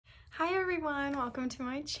Hi everyone, welcome to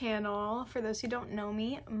my channel. For those who don't know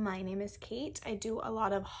me, my name is Kate. I do a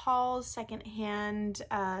lot of hauls, secondhand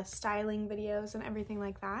styling videos and everything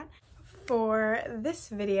like that. For this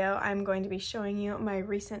video, I'm going to be showing you my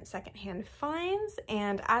recent secondhand finds,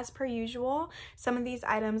 and as per usual, some of these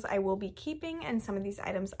items I will be keeping and some of these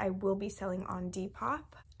items I will be selling on Depop.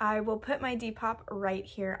 I will put my Depop right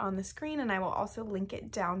here on the screen, and I will also link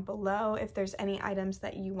it down below if there's any items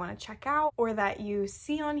that you want to check out or that you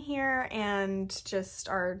see on here and just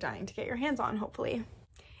are dying to get your hands on, hopefully.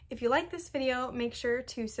 If you like this video, make sure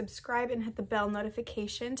to subscribe and hit the bell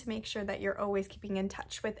notification to make sure that you're always keeping in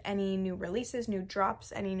touch with any new releases, new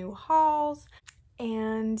drops, any new hauls.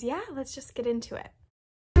 And yeah, let's just get into it.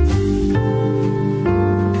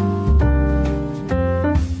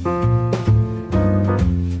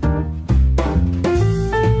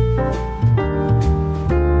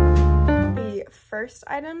 First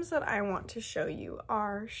items that I want to show you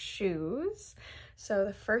are shoes. So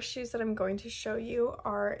the first shoes that I'm going to show you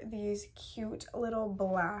are these cute little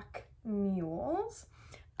black mules.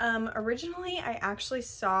 Originally I actually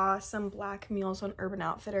saw some black mules on Urban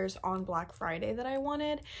Outfitters on Black Friday that I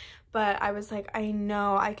wanted, but I was like, I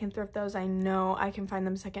know I can thrift those, I know I can find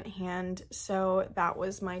them secondhand, so that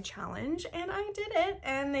was my challenge and I did it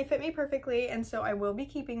and they fit me perfectly, and so I will be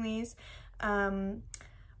keeping these.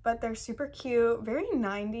 But they're super cute, very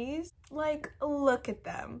 90s. Like, look at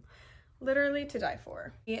them. Literally to die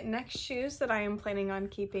for. The next shoes that I am planning on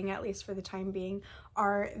keeping, at least for the time being,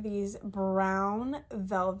 are these brown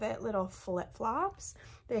velvet little flip-flops.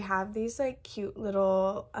 They have these like cute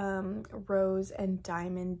little rose and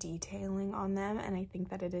diamond detailing on them, and I think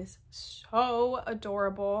that it is so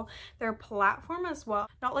adorable. They're platform as well,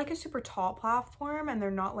 not like a super tall platform, and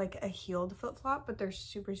they're not like a heeled flip-flop, but they're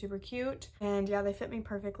super cute. And yeah, they fit me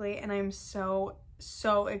perfectly, and I'm so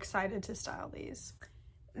excited to style these.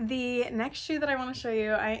 The next shoe that I want to show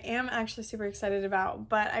you, I am actually super excited about,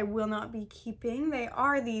 but I will not be keeping. They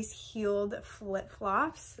are these heeled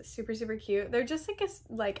flip-flops, super cute. They're just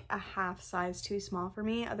like a half size too small for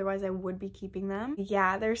me, otherwise I would be keeping them.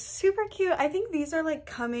 Yeah, they're super cute. I think these are like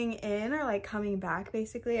coming in or like coming back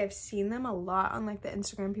basically. I've seen them a lot on like the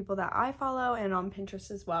Instagram people that I follow and on Pinterest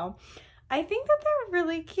as well. I think that they're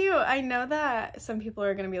really cute. I know that some people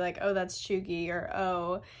are gonna be like, oh, that's chuggy, or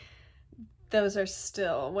oh, those are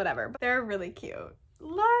still whatever, but they're really cute.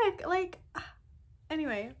 Look, like,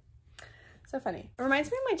 anyway, so funny. It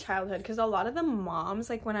reminds me of my childhood because a lot of the moms,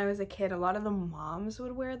 like when I was a kid, a lot of the moms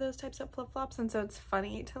would wear those types of flip-flops, and so it's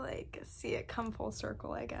funny to like see it come full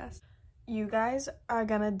circle, I guess. You guys are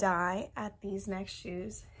gonna die at these next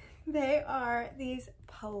shoes. They are these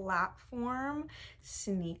platform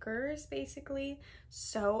sneakers, basically.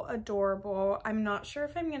 So adorable. I'm not sure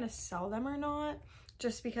if I'm gonna sell them or not,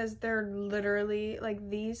 just because they're literally like,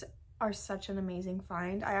 these are such an amazing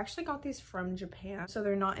find. I actually got these from Japan, so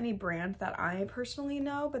they're not any brand that I personally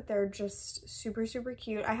know, but they're just super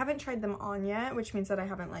cute. I haven't tried them on yet, which means that I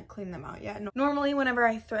haven't like cleaned them out yet. Normally whenever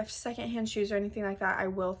I thrift secondhand shoes or anything like that, I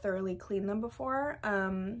will thoroughly clean them before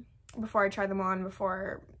I try them on,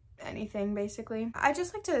 before anything basically. I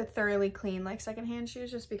just like to thoroughly clean like secondhand shoes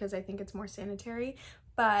just because I think it's more sanitary,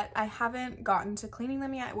 but I haven't gotten to cleaning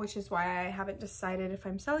them yet, which is why I haven't decided if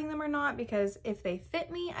I'm selling them or not, because if they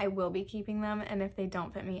fit me, I will be keeping them, and if they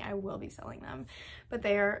don't fit me, I will be selling them. But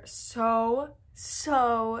they are so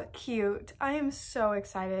cute. I am so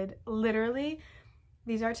excited. Literally,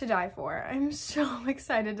 these are to die for. I'm so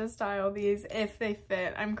excited to style these if they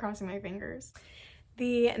fit. I'm crossing my fingers.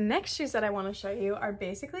 The next shoes that I want to show you are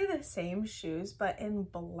basically the same shoes, but in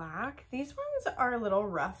black. These ones are a little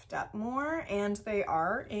roughed up more, and they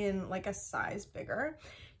are in like a size bigger.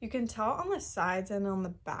 You can tell on the sides and on the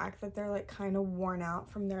back that they're like kind of worn out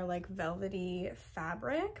from their like velvety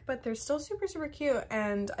fabric, but they're still super cute,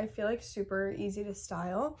 and I feel like super easy to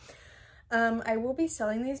style. I will be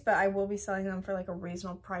selling these, but I will be selling them for like a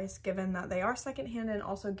reasonable price, given that they are secondhand, and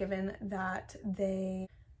also given that they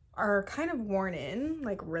are kind of worn in,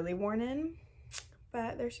 like really worn in,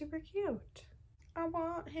 but they're super cute. I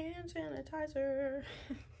want hand sanitizer.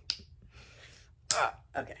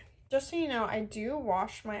 Okay, just so you know, I do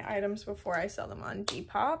wash my items before I sell them on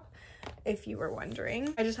Depop, if you were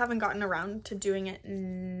wondering. I just haven't gotten around to doing it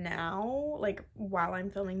now, like while I'm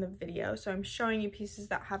filming the video, so I'm showing you pieces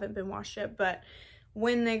that haven't been washed yet, but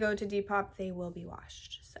when they go to Depop, they will be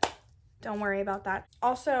washed, so don't worry about that.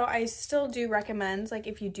 Also, I still do recommend, like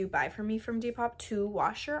if you do buy from me from Depop, to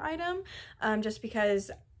wash your item, just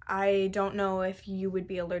because I don't know if you would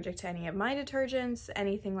be allergic to any of my detergents,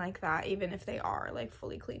 anything like that, even if they are like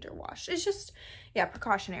fully cleaned or washed. It's just, yeah,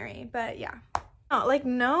 precautionary, but yeah. No, like,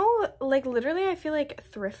 no, like, literally, I feel like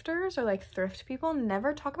thrifters or, like, thrift people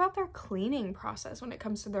never talk about their cleaning process when it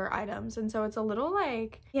comes to their items. And so it's a little,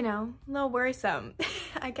 like, you know, a little worrisome,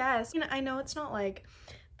 I guess. You know, I know it's not, like,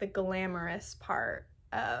 the glamorous part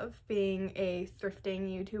of being a thrifting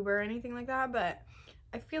YouTuber or anything like that, but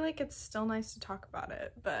I feel like it's still nice to talk about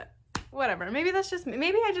it. But whatever. Maybe that's just,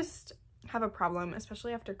 maybe I just have a problem,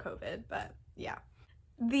 especially after COVID, but yeah.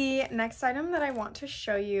 The next item that I want to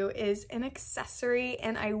show you is an accessory,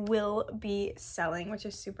 and I will be selling, which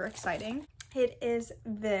is super exciting. It is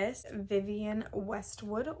this Vivienne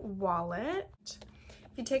Westwood wallet.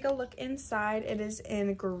 If you take a look inside, it is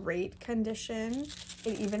in great condition.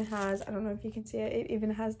 It even has, I don't know if you can see it, it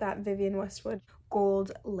even has that Vivienne Westwood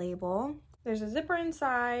gold label. There's a zipper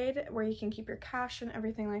inside where you can keep your cash and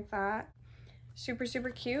everything like that. Super, super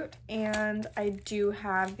cute, and I do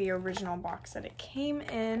have the original box that it came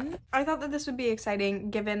in. I thought that this would be exciting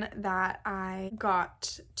given that I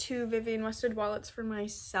got 2 Vivienne Westwood wallets for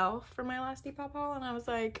myself for my last Depop haul, and I was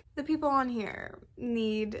like, the people on here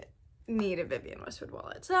need a Vivienne Westwood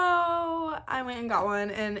wallet. So I went and got one,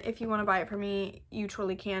 and if you want to buy it for me, you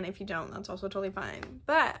totally can. If you don't, that's also totally fine.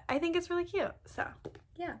 But I think it's really cute, so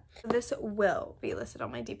yeah. This will be listed on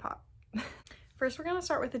my Depop. First, we're gonna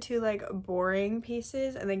start with the 2 like boring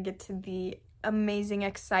pieces and then get to the amazing,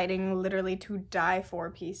 exciting, literally to die for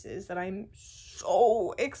pieces that I'm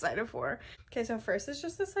so excited for. Okay, so first is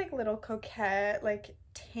just this like little coquette like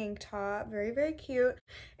tank top, very, very cute.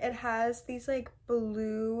 It has these like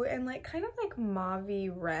blue and like kind of like mauve-y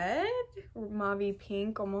red, mauve-y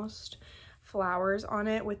pink almost flowers on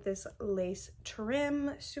it with this lace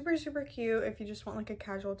trim. Super, super cute if you just want like a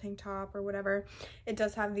casual tank top or whatever. It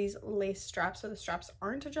does have these lace straps, so the straps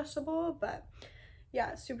aren't adjustable, but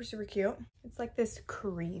yeah, super, super cute. It's like this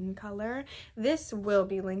cream color. This will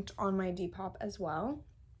be linked on my Depop as well.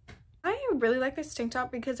 I really like this tank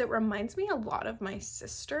top because it reminds me a lot of my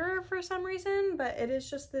sister for some reason, but it is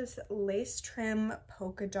just this lace trim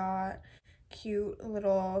polka dot cute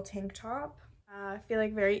little tank top. I feel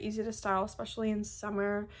like very easy to style, especially in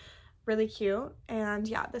summer. Really cute. And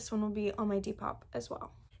yeah, this one will be on my Depop as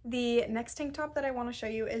well. The next tank top that I want to show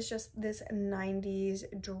you is just this 90s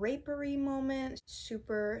drapery moment.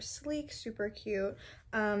 Super sleek, super cute.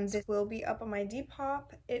 This will be up on my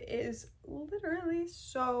Depop. It is literally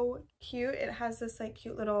so cute. It has this like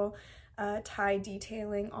cute little tie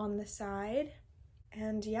detailing on the side.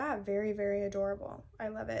 And yeah, very, very adorable. I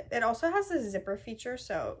love it. It also has a zipper feature,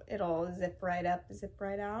 so it'll zip right up, zip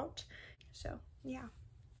right out. So yeah.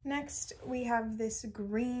 Next, we have this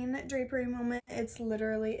green drapery moment. It's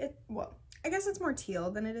literally, well, I guess it's more teal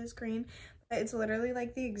than it is green. But it's literally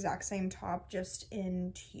like the exact same top, just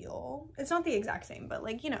in teal. It's not the exact same, but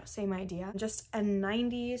like, you know, same idea. Just a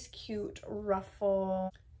 90s cute ruffle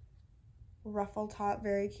top,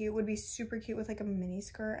 very cute. Would be super cute with like a mini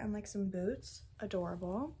skirt and like some boots.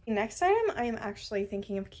 Adorable. The next item I am actually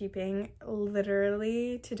thinking of keeping,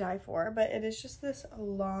 literally to die for, but it is just this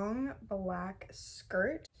long black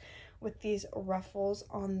skirt with these ruffles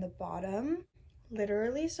on the bottom.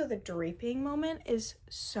 Literally, so the draping moment is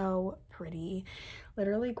so pretty.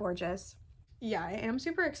 Literally gorgeous. Yeah, I am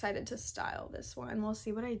super excited to style this one. We'll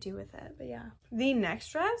see what I do with it, but yeah. The next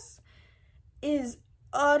dress is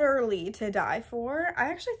utterly to die for. I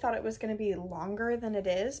actually thought it was going to be longer than it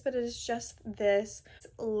is, but it is just this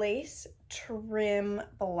lace trim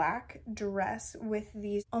black dress with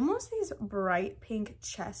these almost these bright pink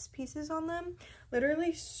chest pieces on them.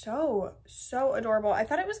 Literally so adorable. I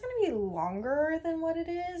thought it was going to be longer than what it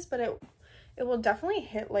is, but it will definitely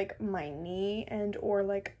hit like my knee and or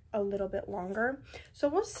like a little bit longer. So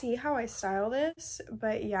we'll see how I style this,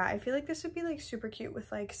 but yeah, I feel like this would be like super cute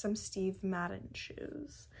with like some Steve Madden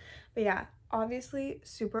shoes. But yeah, obviously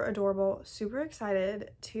super adorable, super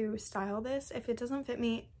excited to style this. If it doesn't fit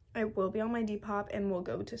me, it will be on my Depop and will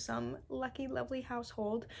go to some lucky lovely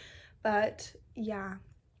household. But yeah,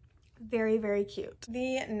 very, very cute.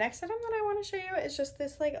 The next item that I want to show you is just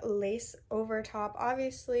this like lace over top.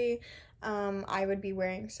 Obviously I would be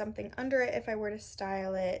wearing something under it if I were to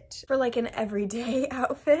style it for like an everyday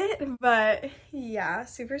outfit, but yeah,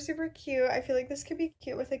 super cute. I feel like this could be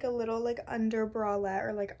cute with like a little like under bralette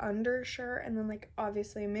or like undershirt, and then like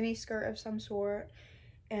obviously a mini skirt of some sort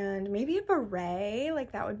and maybe a beret.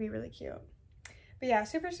 Like that would be really cute. But yeah,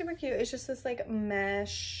 super cute. It's just this like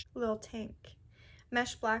mesh little tank,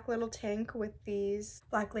 mesh black little tank with these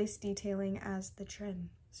black lace detailing as the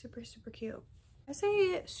trim. Super cute. I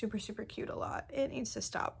say super cute a lot. It needs to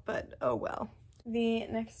stop, but oh well. The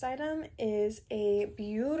next item is a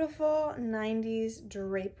beautiful 90s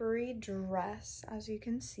drapery dress. As you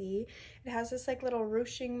can see, it has this like little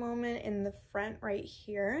ruching moment in the front right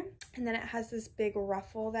here, and then it has this big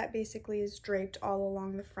ruffle that basically is draped all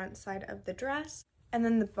along the front side of the dress. And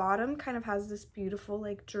then the bottom kind of has this beautiful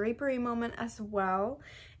like drapery moment as well.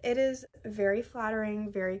 It is very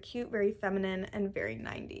flattering, very cute, very feminine, and very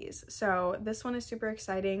 90s. So this one is super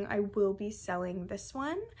exciting. I will be selling this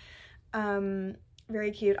one.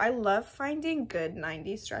 Very cute. I love finding good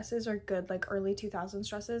 90s dresses or good like early 2000s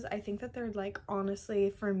dresses. I think that they're like honestly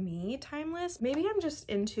for me timeless. Maybe I'm just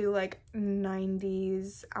into like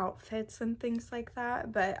 90s outfits and things like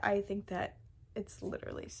that, but I think that it's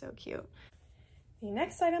literally so cute. The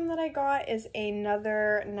next item that I got is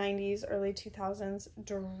another 90s early 2000s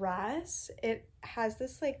dress. It has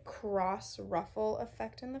this like cross ruffle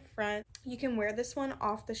effect in the front. You can wear this one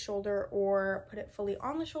off the shoulder or put it fully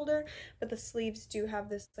on the shoulder, but the sleeves do have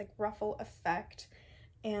this like ruffle effect.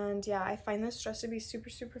 And yeah, I find this dress to be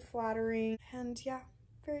super, super flattering. And yeah,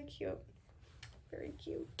 very cute. Very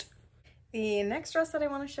cute. The next dress that I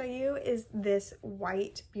want to show you is this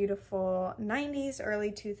white, beautiful 90s, early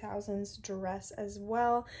 2000s dress as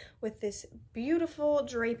well, with this beautiful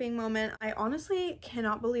draping moment. I honestly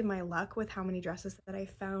cannot believe my luck with how many dresses that I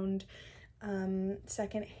found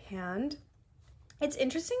secondhand. It's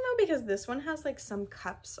interesting though because this one has like some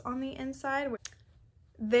cups on the inside.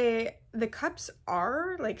 The cups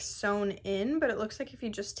are like sewn in, but it looks like if you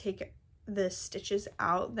just take the stitches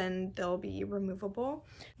out then they'll be removable.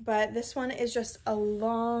 But this one is just a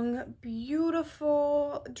long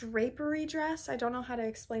beautiful drapery dress. I don't know how to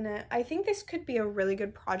explain it. I think this could be a really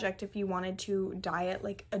good project if you wanted to dye it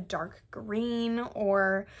like a dark green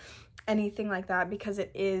or anything like that, because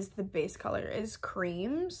it is, the base color is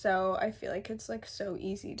cream, so I feel like it's like so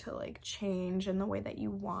easy to like change in the way that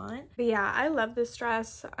you want. But yeah, I love this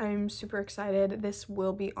dress. I'm super excited. This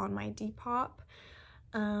will be on my Depop.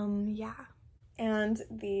 Yeah. And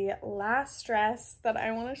the last dress that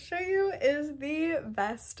I want to show you is the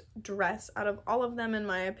best dress out of all of them in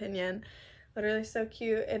my opinion. Literally so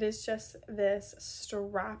cute. It is just this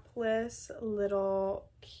strapless little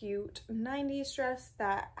cute 90s dress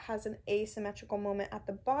that has an asymmetrical moment at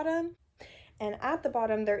the bottom. And at the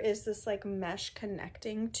bottom there is this like mesh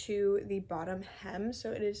connecting to the bottom hem,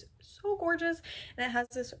 so it is so gorgeous. And it has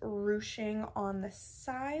this ruching on the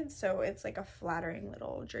side, so it's like a flattering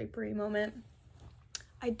little drapery moment.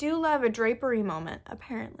 I do love a drapery moment,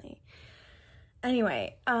 apparently.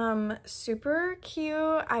 Anyway, super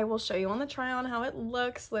cute. I will show you on the try on how it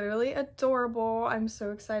looks. Literally adorable. I'm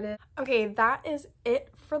so excited. Okay, that is it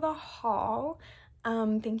for the haul.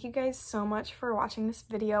 Thank you guys so much for watching this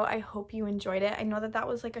video. I hope you enjoyed it. I know that that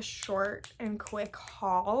was like a short and quick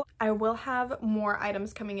haul. I will have more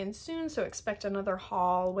items coming in soon, so expect another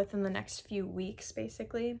haul within the next few weeks,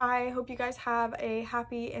 basically. I hope you guys have a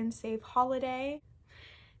happy and safe holiday.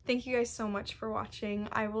 Thank you guys so much for watching.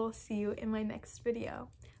 I will see you in my next video.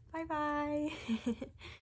 Bye bye.